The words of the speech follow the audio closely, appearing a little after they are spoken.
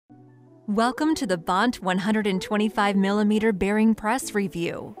Welcome to the Bont 125mm bearing press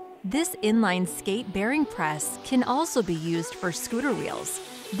review. This inline skate bearing press can also be used for scooter wheels.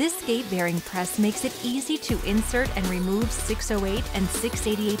 This skate bearing press makes it easy to insert and remove 608 and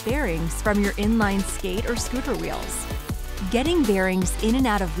 688 bearings from your inline skate or scooter wheels. Getting bearings in and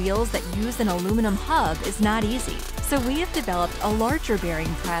out of wheels that use an aluminum hub is not easy, so we have developed a larger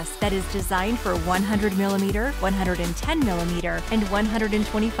bearing press that is designed for 100mm, 110mm, and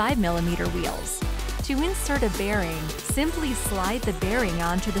 125mm wheels. To insert a bearing, simply slide the bearing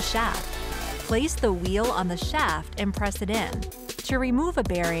onto the shaft. Place the wheel on the shaft and press it in. To remove a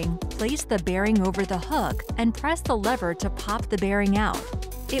bearing, place the bearing over the hook and press the lever to pop the bearing out.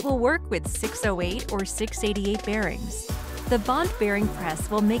 It will work with 608 or 688 bearings. The Bont bearing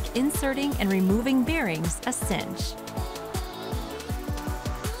press will make inserting and removing bearings a cinch.